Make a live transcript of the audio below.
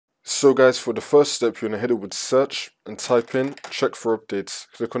So guys, for the first step, you're going to head over to search and type in check for updates.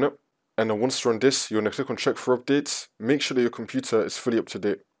 Click on it. And then once you're on this, you're going to click on check for updates. Make sure that your computer is fully up to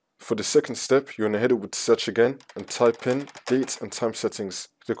date. For the second step, you're going to head over to search again and type in date and time settings.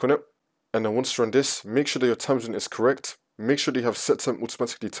 Click on it. And then once you're on this, make sure that your time zone is correct. Make sure that you have set time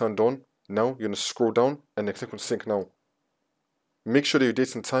automatically turned on. Now you're going to scroll down and then click on sync now. Make sure that your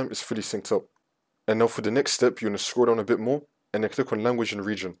date and time is fully synced up. And now for the next step, you're going to scroll down a bit more and then click on language and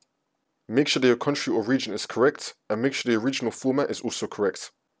region. Make sure that your country or region is correct and make sure the original format is also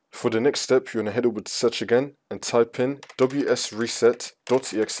correct. For the next step, you're going to head over to search again and type in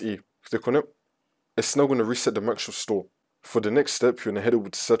wsreset.exe. Click on it. It's now going to reset the Microsoft Store. For the next step, you're going to head over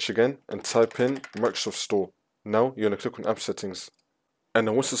to search again and type in Microsoft Store. Now you're going to click on app settings. And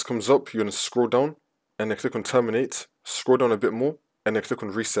then once this comes up, you're going to scroll down and then click on terminate. Scroll down a bit more and then click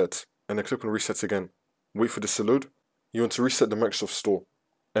on reset. And then click on reset again. Wait for this to load. You want to reset the Microsoft Store.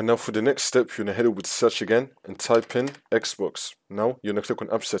 And now for the next step, you're going to head over to search again and type in Xbox. Now you're going to click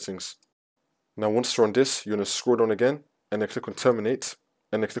on app settings. Now once you're on this, you're going to scroll down again and then click on terminate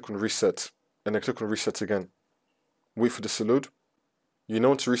and then click on reset and then click on reset again. Wait for this to load. You now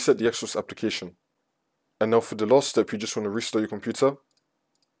want to reset the Xbox application. And now for the last step, you just want to restart your computer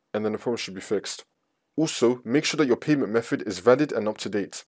and then the problem should be fixed. Also, make sure that your payment method is valid and up to date.